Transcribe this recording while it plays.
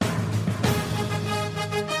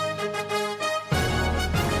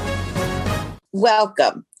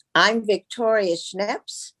Welcome. I'm Victoria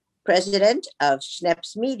Schneps, president of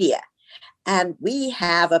Schneps Media, and we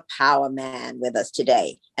have a power man with us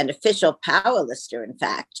today, an official power lister, in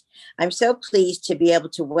fact. I'm so pleased to be able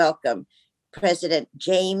to welcome well,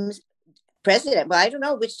 I don't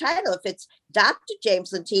know which title, if it's Dr.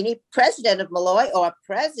 James Lentini, president of Molloy, or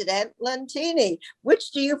President Lentini. Which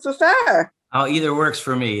do you prefer? Oh, either works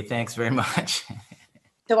for me. Thanks very much.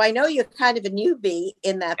 So I know you're kind of a newbie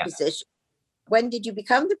in that position. When did you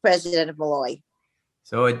become the president of Molloy?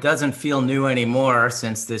 So it doesn't feel new anymore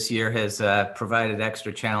since this year has provided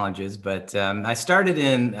extra challenges. But I started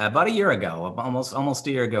in about a year ago, almost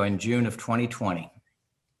a year ago, in June of 2020.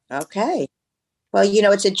 Okay. Well,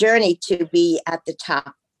 it's a journey to be at the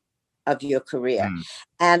top of your career.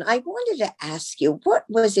 And I wanted to ask you, what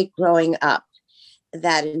was it growing up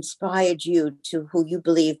that inspired you to who you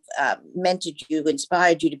believe mentored you,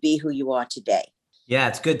 inspired you to be who you are today? Yeah,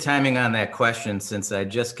 it's good timing on that question since I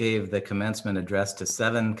just gave the commencement address to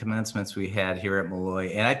 7 commencements we had here at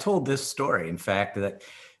Molloy. And I told this story, in fact, that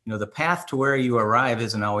the path to where you arrive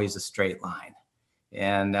isn't always a straight line.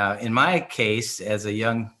 And in my case, as a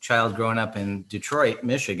young child growing up in Detroit,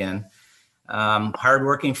 Michigan,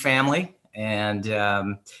 hardworking family, and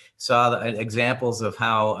saw the examples of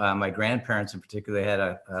how my grandparents in particular had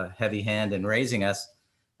a heavy hand in raising us,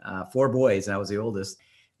 4 boys, and I was the oldest.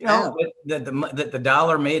 The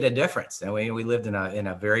dollar made a difference, and we lived in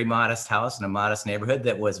a very modest house in a modest neighborhood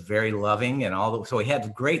that was very loving, and so we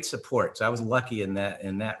had great support. So I was lucky in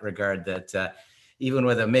that regard that even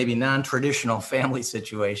with a maybe non-traditional family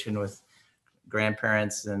situation with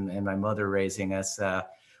grandparents and my mother raising us,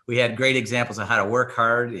 we had great examples of how to work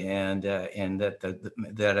hard and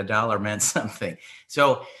that a dollar meant something.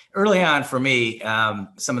 So early on for me,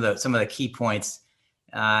 some of the key points.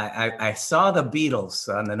 I saw the Beatles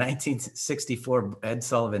on the 1964 Ed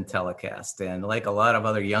Sullivan telecast, and like a lot of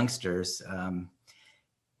other youngsters,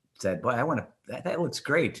 said, "Boy, that looks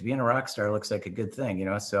great. Being a rock star looks like a good thing,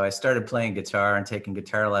 So I started playing guitar and taking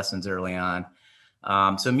guitar lessons early on.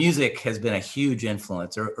 So music has been a huge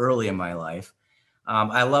influence early in my life.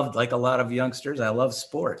 I loved, like a lot of youngsters, I love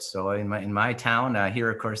sports. So in my town, here,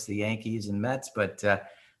 of course, the Yankees and Mets, but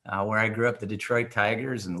where I grew up, the Detroit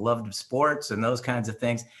Tigers, and loved sports and those kinds of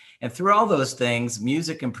things. And through all those things,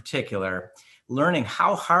 music in particular, learning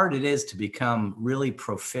how hard it is to become really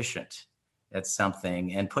proficient at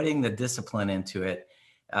something and putting the discipline into it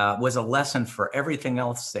was a lesson for everything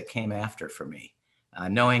else that came after for me.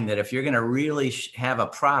 Knowing that if you're going to really have a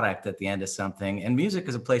product at the end of something, and music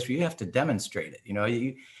is a place where you have to demonstrate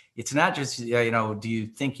it. It's not just, do you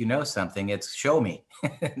think you know something? It's show me.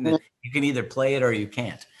 You can either play it or you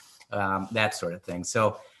can't. That sort of thing.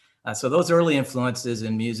 So those early influences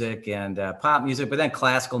in music and pop music, but then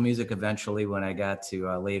classical music eventually when I got to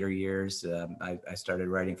later years, I started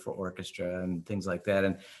writing for orchestra and things like that.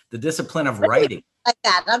 And the discipline of writing. Like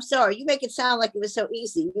that. I'm sorry. You make it sound like it was so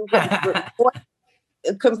easy.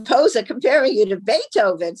 You composer comparing you to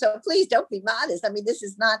Beethoven. So please don't be modest. I mean,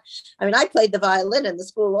 I played the violin in the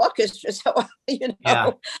school orchestra. So,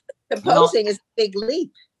 composing is a big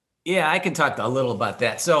leap. Yeah, I can talk a little about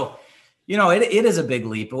that. So, it is a big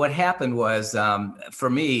leap. But what happened was for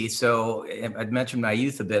me, so I'd mentioned my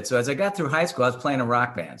youth a bit. So as I got through high school, I was playing in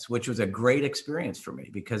rock bands, which was a great experience for me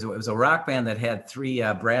because it was a rock band that had 3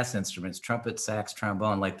 brass instruments, trumpet, sax,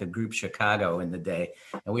 trombone, like the group Chicago in the day.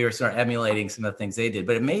 And we were sort of emulating some of the things they did.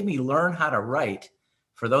 But it made me learn how to write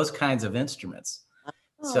for those kinds of instruments.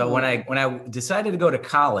 Oh. So when I decided to go to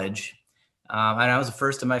college, and I was the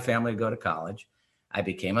first in my family to go to college, I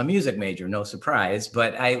became a music major, no surprise,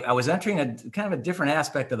 but I was entering a kind of a different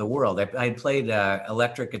aspect of the world. I played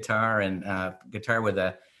electric guitar and guitar with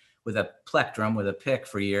a plectrum, with a pick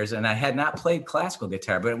for years, and I had not played classical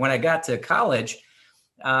guitar. But when I got to college,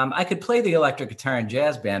 I could play the electric guitar in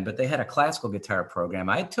jazz band, but they had a classical guitar program.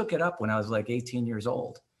 I took it up when I was like 18 years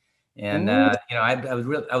old. And,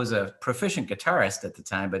 I was a proficient guitarist at the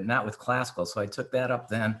time, but not with classical. So I took that up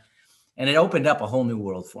then. And it opened up a whole new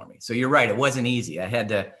world for me. So you're right, it wasn't easy. I had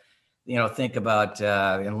to, think about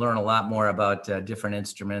and learn a lot more about different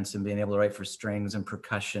instruments and being able to write for strings and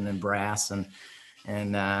percussion and brass and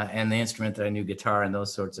the instrument that I knew, guitar, and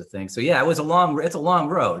those sorts of things. So yeah, it's a long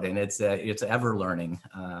road, and it's ever learning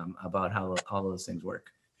about how all those things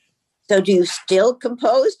work. So do you still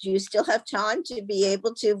compose? Do you still have time to be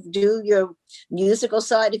able to do your musical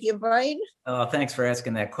side of your brain? Oh, thanks for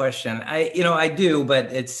asking that question. I do,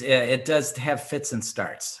 but it does have fits and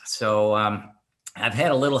starts. So I've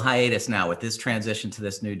had a little hiatus now with this transition to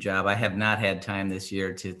this new job. I have not had time this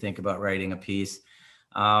year to think about writing a piece.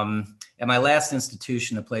 At my last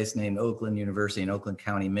institution, a place named Oakland University in Oakland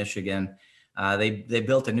County, Michigan, They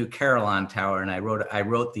built a new carillon tower, and I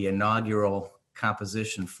wrote the inaugural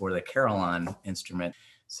composition for the carillon instrument.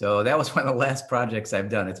 So that was one of the last projects I've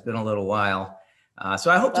done. It's been a little while.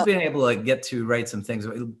 So I hope to be able to get to write some things.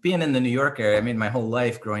 Being in the New York area, I mean, my whole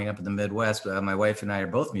life growing up in the Midwest, my wife and I are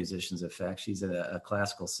both musicians, in fact. She's a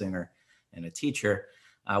classical singer and a teacher.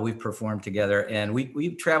 We've performed together, and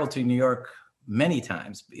we've traveled to New York many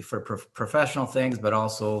times for professional things, but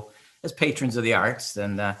also as patrons of the arts.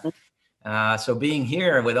 And so being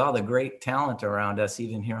here with all the great talent around us,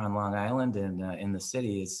 even here on Long Island and in the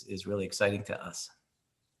city, is really exciting to us.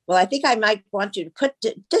 Well, I think I might want you to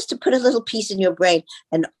put a little piece in your brain,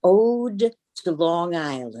 an ode to Long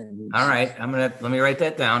Island. All right, let me write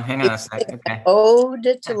that down. Hang on a second. Okay.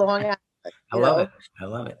 Ode to Long Island. I love it. I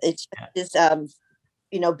love it. It's just,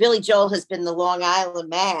 Billy Joel has been the Long Island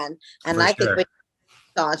man, and For I sure. think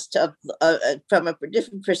thoughts from a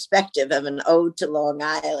different perspective of an ode to Long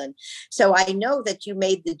Island. So I know that you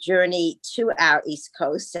made the journey to our East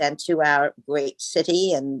Coast and to our great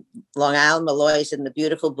city, and Long Island, Molloy's in the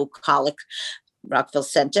beautiful bucolic Rockville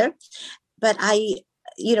Center. But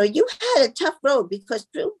you had a tough road because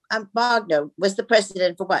Drew Wagner was the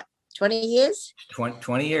president for what, 20 years?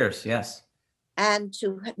 20 years, yes. And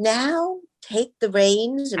to now take the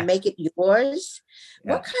reins and make it yours,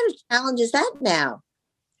 what kind of challenge is that now?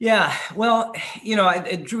 Yeah, well,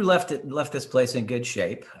 Drew left this place in good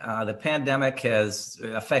shape. The pandemic has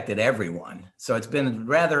affected everyone, so it's been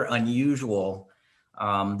rather unusual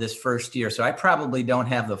this first year. So I probably don't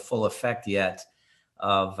have the full effect yet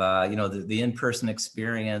of the in-person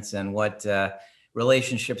experience and what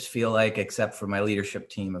relationships feel like, except for my leadership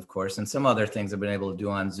team, of course, and some other things I've been able to do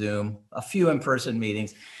on Zoom, a few in-person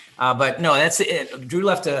meetings. But no, that's it. Drew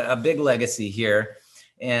left a big legacy here.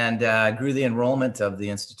 And grew the enrollment of the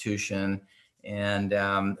institution, and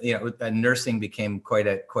nursing became quite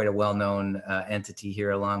a well-known entity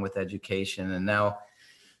here, along with education. And now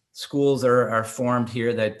schools are formed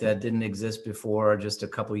here that didn't exist before. Just a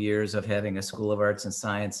couple years of having a School of Arts and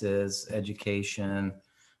Sciences, education,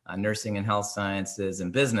 nursing and health sciences,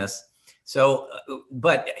 and business. So,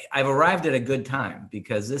 but I've arrived at a good time,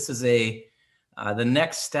 because this is the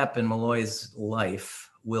next step in Molloy's life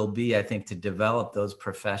will be, I think, to develop those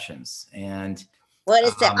professions. And wait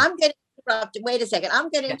a second, I'm going to interrupt. Wait a second,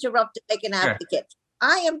 I'm going to interrupt to make an advocate. Sure.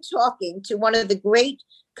 I am talking to one of the great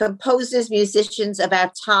composers, musicians of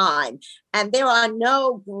our time, and there are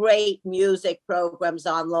no great music programs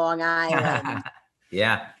on Long Island.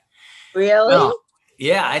 Yeah. Really? Well,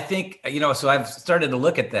 yeah, I think, so I've started to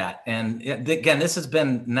look at that. And again, this has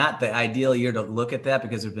been not the ideal year to look at that,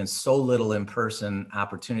 because there's been so little in-person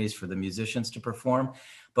opportunities for the musicians to perform.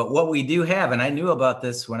 But what we do have, and I knew about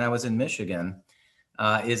this when I was in Michigan,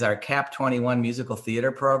 is our CAP 21 musical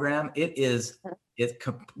theater program. It's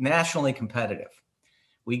nationally competitive.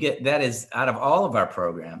 That is out of all of our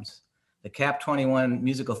programs, the CAP 21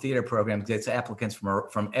 musical theater program gets applicants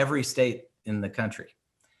from every state in the country.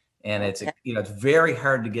 And it's very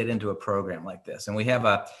hard to get into a program like this. And we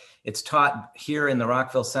have it's taught here in the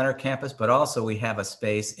Rockville Center campus, but also we have a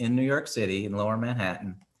space in New York City in Lower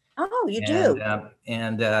Manhattan. Oh, you do?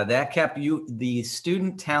 And that the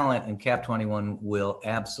student talent in CAP 21 will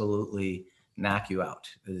absolutely knock you out.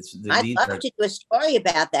 I'd love to do a story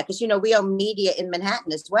about that, because, we own media in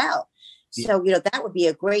Manhattan as well. So, that would be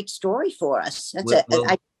a great story for us.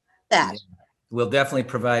 We'll definitely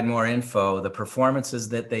provide more info. The performances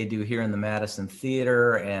that they do here in the Madison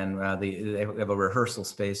Theater, and they have a rehearsal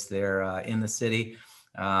space there in the city.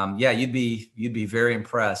 You'd be very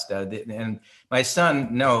impressed. And my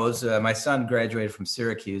son knows. My son graduated from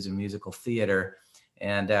Syracuse in musical theater,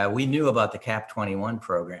 and we knew about the CAP 21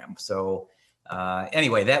 program. So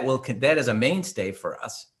anyway, that is a mainstay for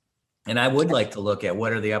us. And I would like to look at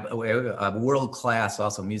what are the world-class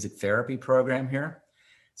also music therapy program here.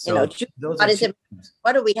 So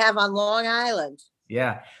what do we have on Long Island?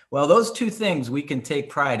 Yeah, well, those two things we can take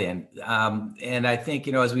pride in. And I think,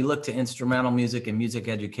 as we look to instrumental music and music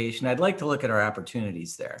education, I'd like to look at our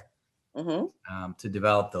opportunities there to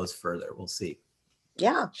develop those further. We'll see.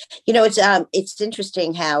 Yeah. It's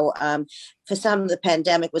interesting how for some the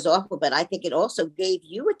pandemic was awful, but I think it also gave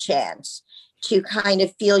you a chance to kind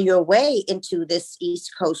of feel your way into this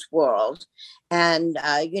East Coast world and,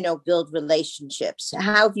 build relationships.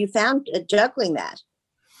 How have you found juggling that?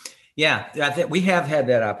 Yeah, I think we have had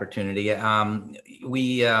that opportunity. Again,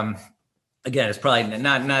 it's probably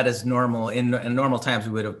not as normal. In normal times,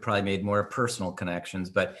 we would have probably made more personal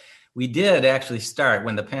connections, but we did actually start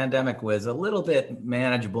when the pandemic was a little bit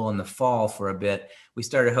manageable in the fall for a bit. We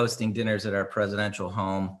started hosting dinners at our presidential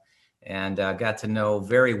home, and got to know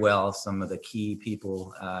very well some of the key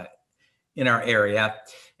people in our area.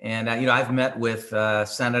 And, I've met with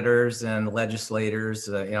senators and legislators,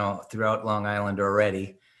 throughout Long Island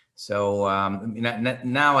already. So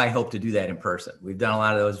now I hope to do that in person. We've done a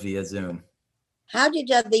lot of those via Zoom. How did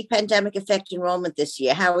the pandemic affect enrollment this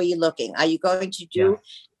year? How are you looking? Are you going to do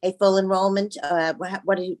a full enrollment? How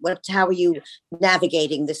are you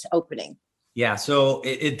navigating this opening? Yeah, so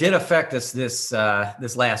it did affect us this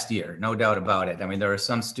last year, no doubt about it. I mean, there are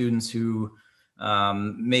some students who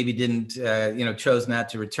maybe didn't, chose not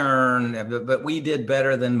to return, but we did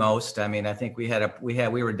better than most. I mean, I think we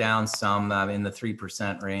were down some in the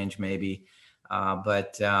 3% range, maybe,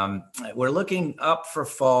 but we're looking up for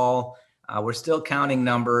fall. We're still counting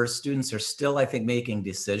numbers. Students are still, I think, making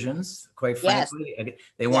decisions. Quite frankly,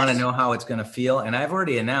 they want to know how it's going to feel, and I've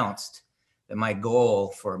already announced that my goal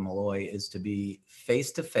for Molloy is to be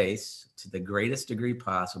face-to-face to the greatest degree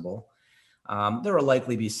possible. There will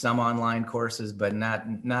likely be some online courses, but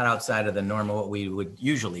not outside of the norm of what we would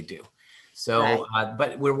usually do. So,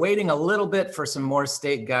 but we're waiting a little bit for some more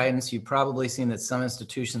state guidance. You've probably seen that some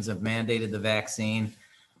institutions have mandated the vaccine.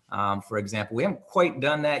 For example, we haven't quite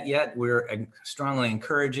done that yet. We're strongly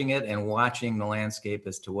encouraging it and watching the landscape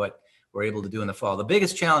as to what we're able to do in the fall. The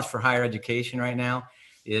biggest challenge for higher education right now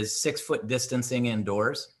is 6-foot distancing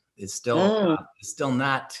indoors. It's still not. It's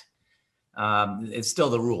still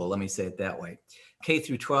the rule. Let me say it that way. K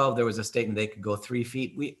through 12, there was a statement they could go 3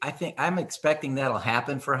 feet. I'm expecting that'll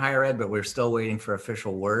happen for higher ed, but we're still waiting for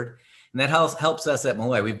official word. And that helps us at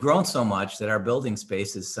Molloy. We've grown so much that our building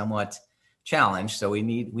space is somewhat challenged. So we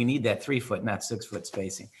need that 3-foot, not 6-foot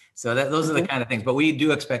spacing. So those are the kind of things. But we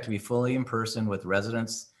do expect to be fully in person with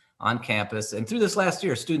residents on campus. And through this last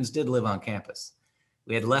year, students did live on campus.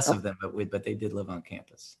 We had less of them, but they did live on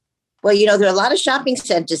campus. Well, there are a lot of shopping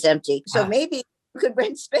centers empty. So maybe you could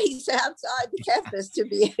rent space outside the campus to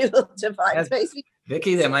be able to find space.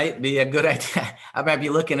 Vicki, that might be a good idea. I might be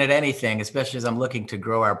looking at anything, especially as I'm looking to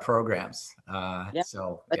grow our programs.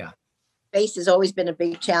 Space has always been a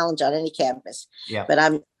big challenge on any campus. Yeah. But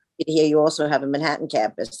I'm here. You also have a Manhattan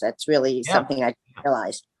campus. That's really something I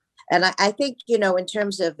realized. And I think, in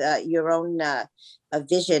terms of your own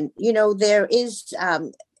vision, there is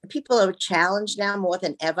people are challenged now more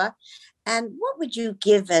than ever. And what would you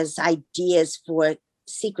give as ideas for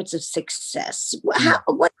secrets of success?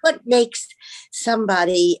 What makes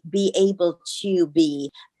somebody be able to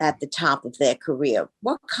be at the top of their career?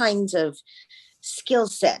 What kinds of skill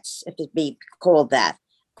sets, if it be called that,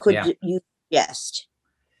 could you suggest?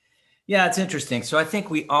 Yeah, it's interesting. So I think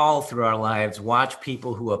we all through our lives watch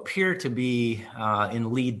people who appear to be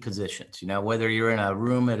in lead positions, whether you're in a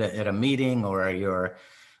room at a meeting or you're,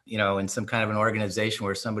 in some kind of an organization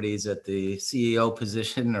where somebody's at the CEO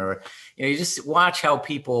position, or, you just watch how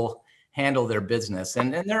people handle their business.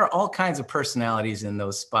 And there are all kinds of personalities in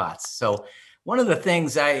those spots. So one of the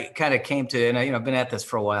things I kind of came to, and I've been at this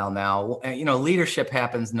for a while now, leadership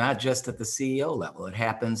happens not just at the CEO level. It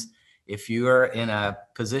happens if you're in a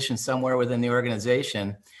position somewhere within the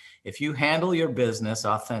organization. If you handle your business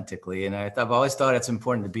authentically, and I've always thought it's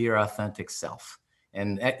important to be your authentic self.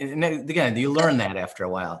 And again, you learn that after a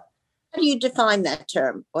while. How do you define that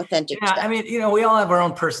term, authentic self? I mean, we all have our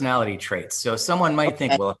own personality traits. So someone might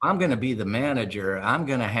think, well, if I'm going to be the manager, I'm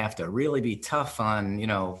going to have to really be tough on,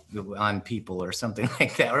 on people or something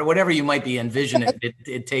like that, or whatever you might be envisioning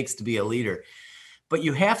it takes to be a leader. But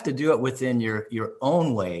you have to do it within your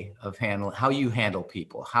own way of handling, how you handle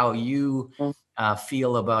people, how you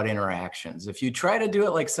feel about interactions. If you try to do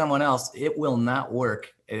it like someone else, it will not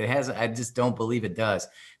work. I just don't believe it does.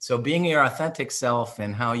 So being your authentic self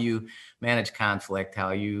and how you manage conflict,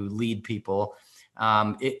 how you lead people,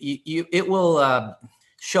 it will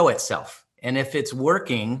show itself. And if it's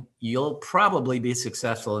working, you'll probably be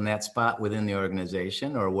successful in that spot within the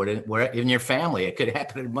organization or in your family. It could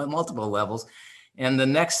happen at multiple levels. And the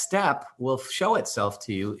next step will show itself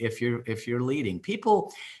to you if you're leading.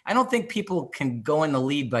 People, I don't think people can go in the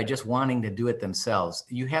lead by just wanting to do it themselves.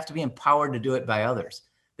 You have to be empowered to do it by others.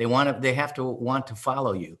 They have to want to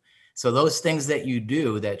follow you. So those things that you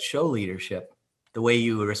do that show leadership, the way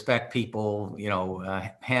you respect people,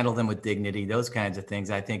 handle them with dignity, those kinds of things,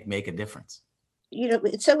 I think make a difference.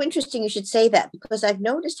 It's so interesting you should say that, because I've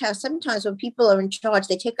noticed how sometimes when people are in charge,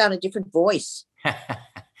 they take on a different voice,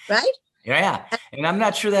 right? Yeah. And I'm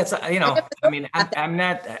not sure that's,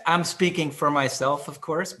 I'm speaking for myself, of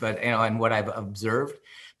course, but, and what I've observed.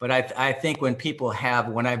 But I think when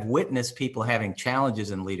I've witnessed people having challenges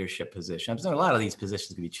in leadership positions, and a lot of these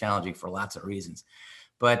positions can be challenging for lots of reasons.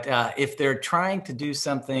 But if they're trying to do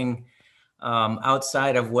something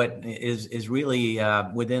outside of what is really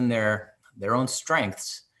within their own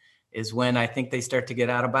strengths, is when I think they start to get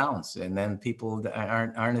out of bounds, and then people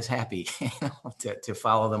aren't as happy, to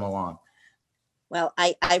follow them along. Well,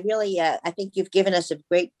 I really, I think you've given us a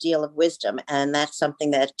great deal of wisdom, and that's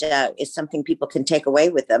something that is something people can take away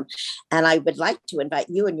with them. And I would like to invite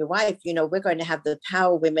you and your wife. We're going to have the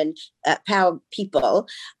Power Women, Power People,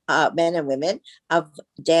 men and women of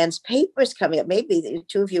Dan's Papers coming up. Maybe the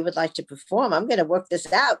two of you would like to perform. I'm going to work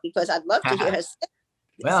this out because I'd love to hear her sing.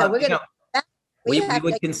 Well, so we're going to. We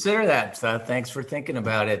would consider that. Thanks for thinking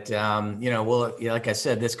about it. Like I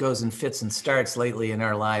said, this goes in fits and starts lately in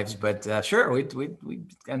our lives, but sure, we'd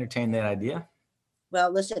entertain that idea.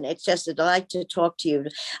 Well, listen, it's just a delight to talk to you.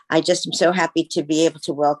 I just am so happy to be able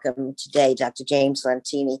to welcome today Dr. James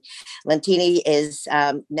Lentini. Lentini is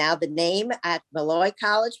now the name at Molloy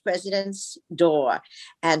College President's Door.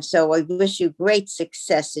 And so I wish you great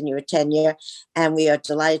success in your tenure. And we are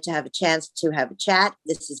delighted to have a chance to have a chat.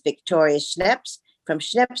 This is Victoria Schneps from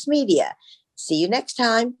Schneps Media. See you next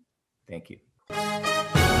time. Thank you.